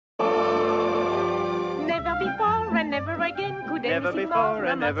never again could Never anything before more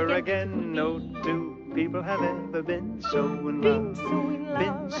and never romantic again, no two people have ever been so in been love. so in love,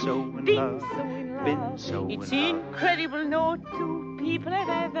 Been so in been love. so in love. Been so It's in love. incredible, no two people have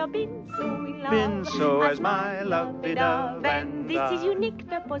ever been so in love. Been so as my lovey-dove and this is I. unique,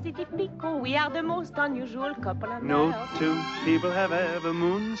 the positive peak. Oh, we are the most unusual couple on No earth. two people have ever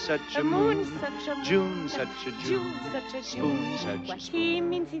moon such a moon. Such a moon, June such a June. such a Spoon June. such a What spoon. he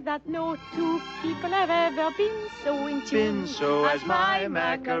means is that no two people have ever been so in tune Been so as my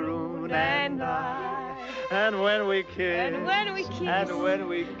macaroon and I. And when we kiss, And when we kiss, and when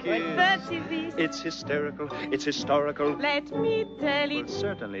we kiss, what birth is this? it's hysterical, it's historical. Let me tell Well, it.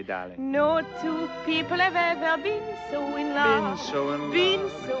 certainly, darling. No two people have ever been so in love. Been so in love. Been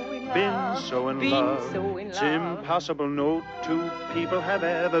so in love. Been so in Been love. so in It's love. impossible no two people have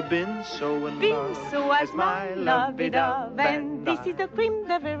ever been so in Been love so as my lovey-dove. And this I. is the cream,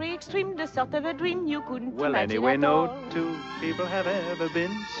 the very extreme, the sort of a dream you couldn't Well, imagine anyway, at no all. two people have ever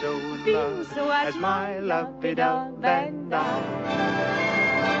been so in Been love so as my lovey-dove and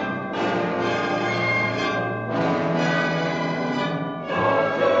I.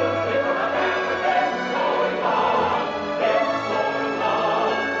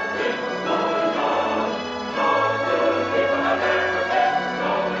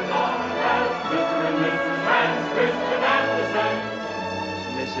 Hans Christian Andersen.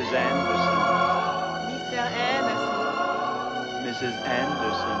 Mrs. Anderson. Mr. Anderson. Mrs.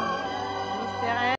 Anderson. Mr.